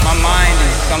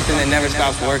something that never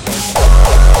stops working.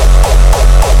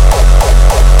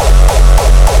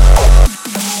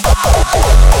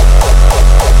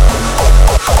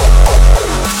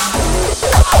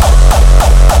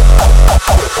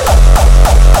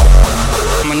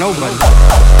 I'm a nobody.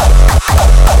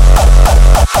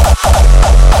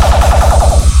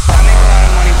 I make a lot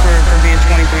of money for being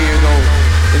 23 years old.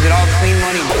 Is it all clean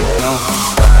money? No.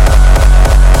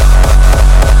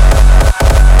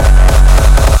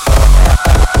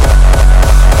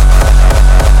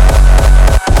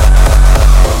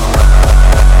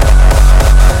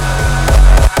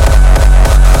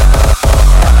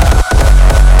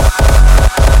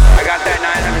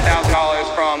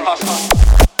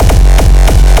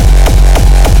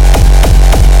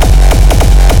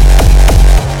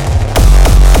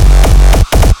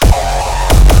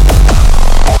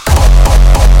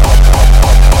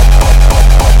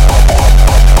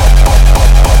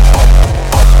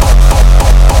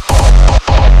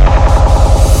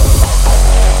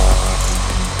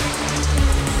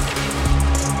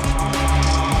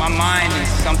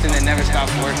 Something that never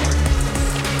stops working.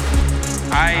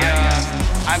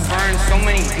 I've burned so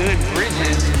many good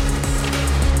bridges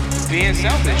being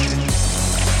selfish.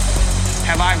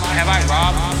 Have I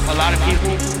robbed a lot of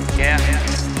people? Yeah.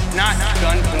 Not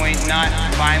gunpoint, not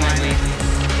violently.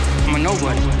 I'm a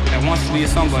nobody that wants to be a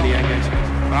somebody, I guess.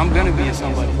 But I'm gonna be a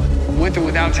somebody. With or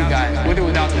without you guys, with or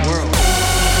without the world.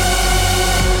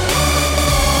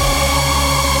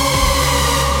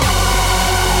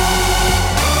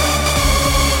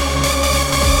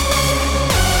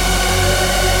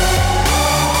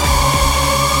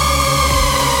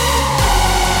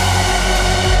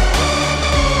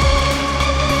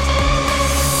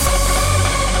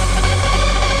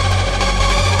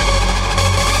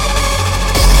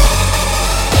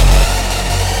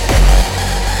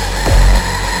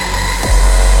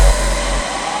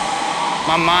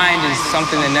 My mind is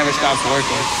something that never stops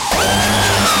working.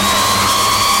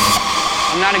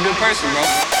 I'm not a good person, bro.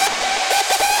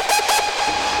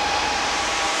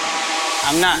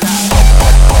 I'm not.